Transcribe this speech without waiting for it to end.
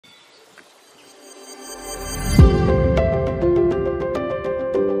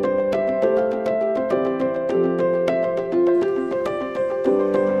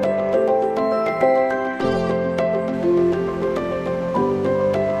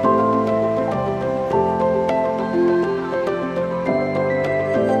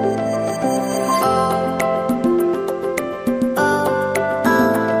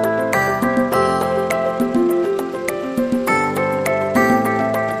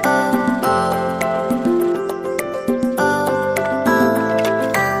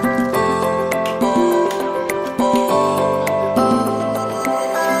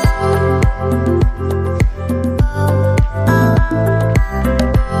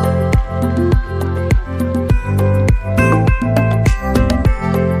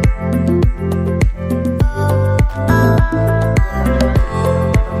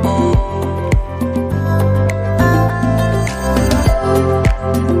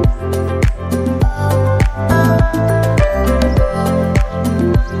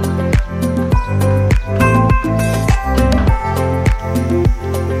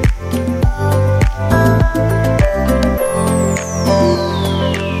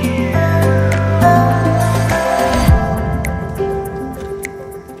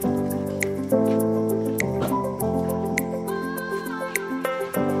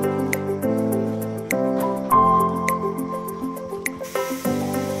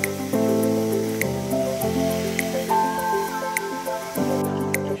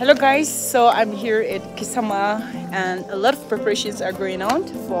Hello guys, so I'm here at Kisama and a lot of preparations are going on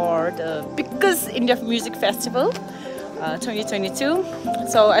for the biggest India Music Festival 2022.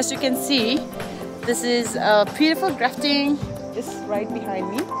 So as you can see, this is a beautiful grafting is right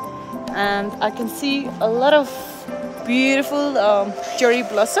behind me, and I can see a lot of beautiful cherry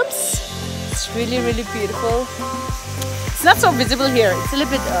blossoms. It's really beautiful. It's not so visible here. It's a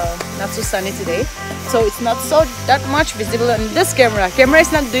little bit not so sunny today, so it's not so that much visible on this camera. Camera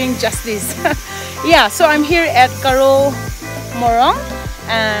is not doing justice. Yeah, so I'm here at Karo Morong,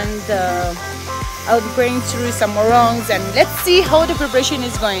 and I'll be going through some morongs and let's see how the preparation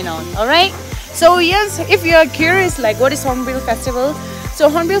is going on. All right. So yes, if you are curious, like what is Hornbill Festival? So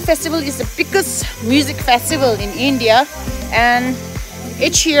Hornbill Festival is the biggest music festival in India, and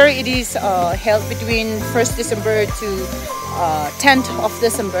each year it is held between 1st December to 10th of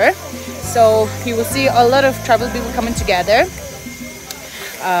December. So you will see a lot of tribal people coming together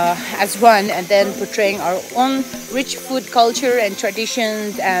as one, and then portraying our own rich food culture and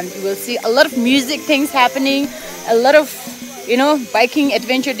traditions. And you will see a lot of music things happening, a lot of, you know, biking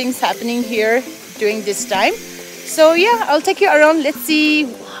adventure things happening here during this time. So yeah, I'll take you around. Let's see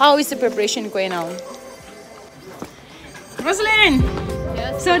how is the preparation going on. Rosalind!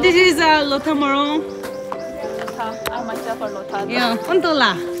 Yes. So this is Lota Morong. Lota. I myself are Lota. Yeah, unto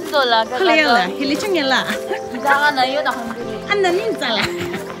la. Lola. Kaya la, hilicang la. Jangan na yun ako hindi. Ano ninja la?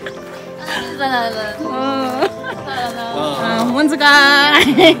 Sana. Once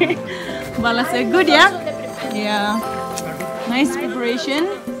again. Bala say good, yeah? Yeah. Nice preparation.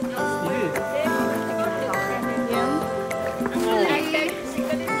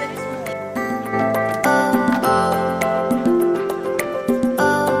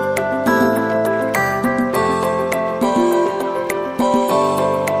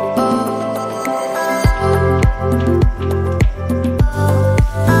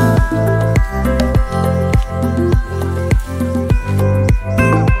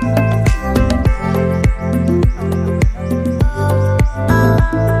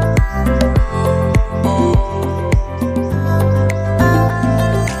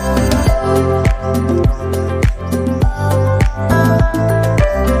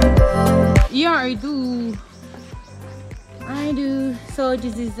 I do. So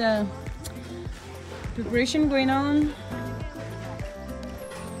this is preparation going on.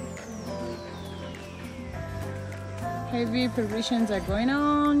 Heavy preparations are going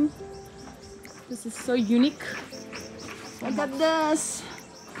on. This is so unique. Look at this.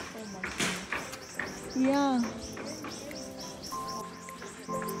 Yeah.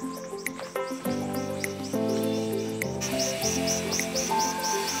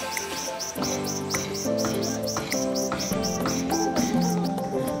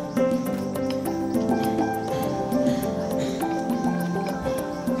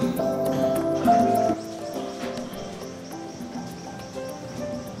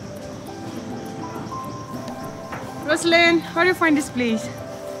 Rosalind, how do you find this place?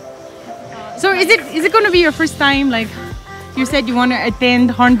 So is it going to be your first time? Like you said, you want to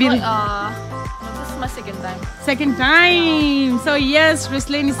attend Hornbill? This is my second time. Second time. So yes,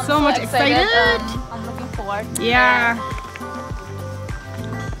 Rosalind is so much excited. I'm looking forward. Yeah.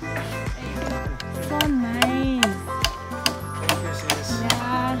 So nice.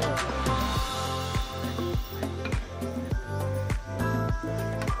 Yeah.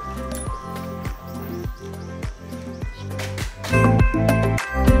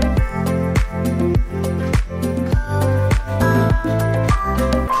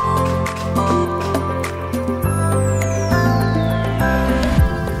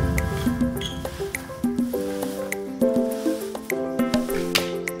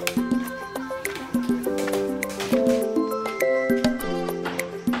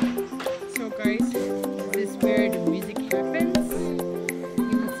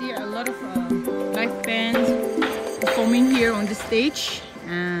 Performing here on the stage,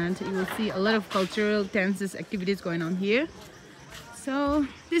 and you will see a lot of cultural dances activities going on here. So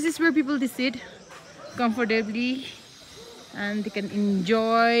this is where people sit comfortably and they can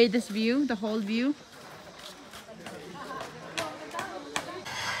enjoy this view, the whole view.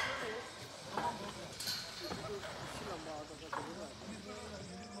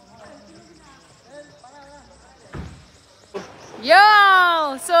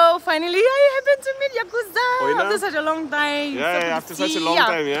 Yo! So finally I happened to meet Yakuza after such a long time. Yeah, so after such a long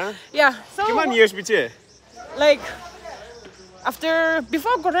time, yeah? Yeah. So how many years biche? Like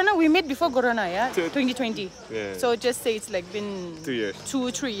before Corona, we met before Corona, yeah? 2020. Yeah. So just say it's like been 2 years.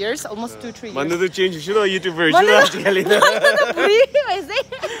 2-3 years, almost 2-3 years. Manu to change, you know, YouTuber.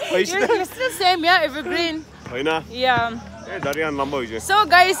 You're still same, yeah, evergreen. Hoina. Yeah. Dari ang lamba uje. So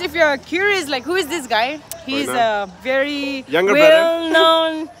guys, if you're curious, like who is this guy? He's a very Younger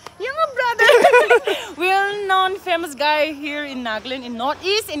well-known younger brother, well-known famous guy here in Nagaland, in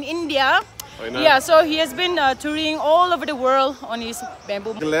Northeast, in India. Yeah, so he has been touring all over the world on his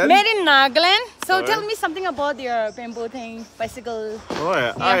bamboo. Made in Nagaland. So tell me something about your bamboo thing, bicycle. Oh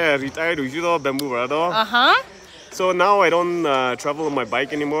yeah, I retired with bamboo brother. So now I don't travel on my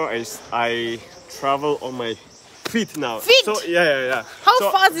bike anymore. I travel on my feet now. Feet? So yeah.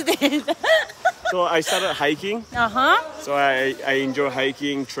 How fast is it? So I started hiking. So I enjoy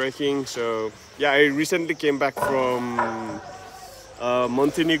hiking, trekking. So yeah, I recently came back from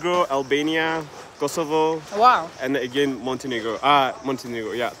Montenegro, Albania, Kosovo. Wow. And again Montenegro.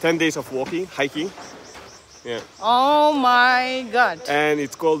 Montenegro. Yeah, 10 days of walking, hiking. Yeah. Oh my God. And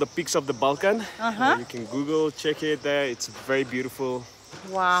it's called the Peaks of the Balkan. You can Google, check it there. It's very beautiful.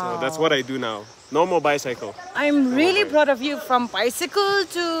 Wow. So that's what I do now. No more bicycle. I'm really proud of you. From bicycle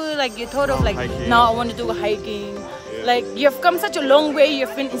to like you thought of like hiking. Now I want to do hiking. Like you've come such a long way.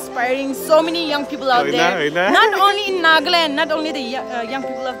 You've been inspiring so many young people out there. Not only in Nagaland, not only the young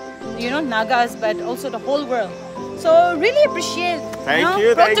people of Nagas, but also the whole world. So really appreciate. Thank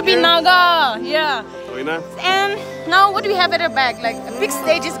you. Proud to be Naga. Yeah. Oina. And now what do we have at our back? Like a big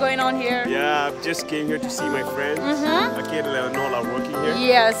stage is going on here. Yeah, I just came here to see my friends. Akile and Leonol are working here.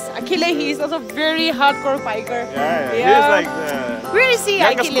 Yes, Akile, he is also very hardcore biker. Yeah. He's like the Where is he,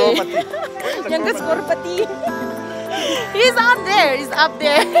 Akile? Youngest Korpati. He's up there. He's up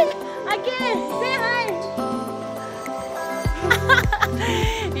there. Akile, say hi.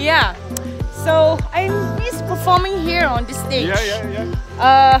 Yeah. So I miss performing here on this stage. Yeah.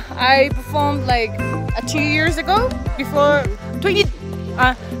 I performed like 2 years ago, before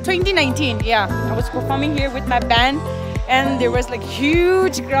 2019. Yeah, I was performing here with my band, and there was like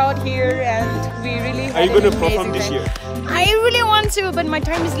huge crowd here, and we really. Are you going to perform this year? I really want to, but my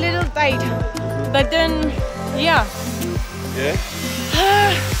time is a little tight. But then, yeah. Yeah.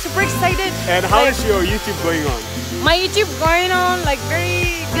 Super excited. And how is your YouTube going on? My YouTube going on like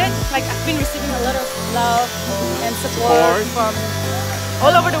very good. Like I've been receiving a lot of love and support from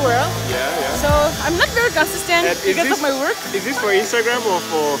all over the world. Yeah. So I'm not very consistent because of my work. Is this for Instagram or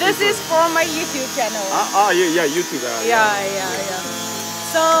for This is for my YouTube channel. Yeah, YouTube. Yeah.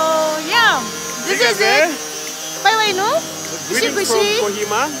 So yeah, this is it. Bye bye, no? Greetings from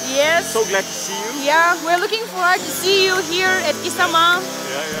Kohima. Yes. So glad to see you. Yeah, we're looking forward to see you here at Kisama.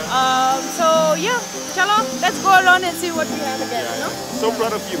 Yeah. So yeah, Chalo, let's go around and see what we have again. No? So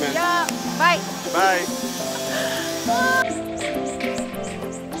proud of you, man. Yeah. Bye. Bye.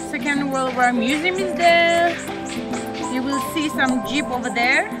 Second World War Museum is there. You will see some jeep over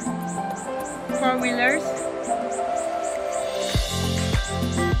there, 4-wheelers.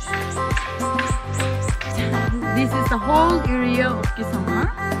 This is the whole area of Kisama.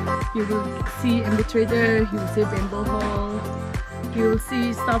 You will see amphitheater, you will see bamboo hall, you will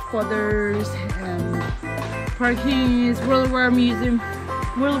see staff quarters and parking, World War Museum,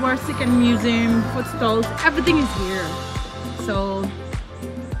 World War II Museum, food stalls, everything is here. So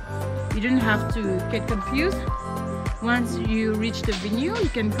you don't have to get confused. Once you reach the venue, you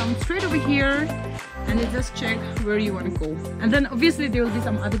can come straight over here and then just check where you want to go. And then obviously there will be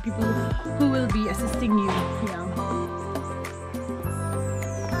some other people who will be assisting you. Yeah.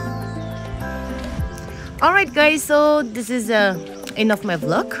 Alright guys, so this is end of my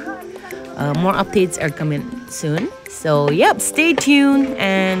vlog. More updates are coming soon. So yep, stay tuned,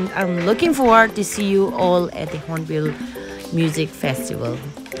 and I'm looking forward to see you all at the Hornbill Music Festival.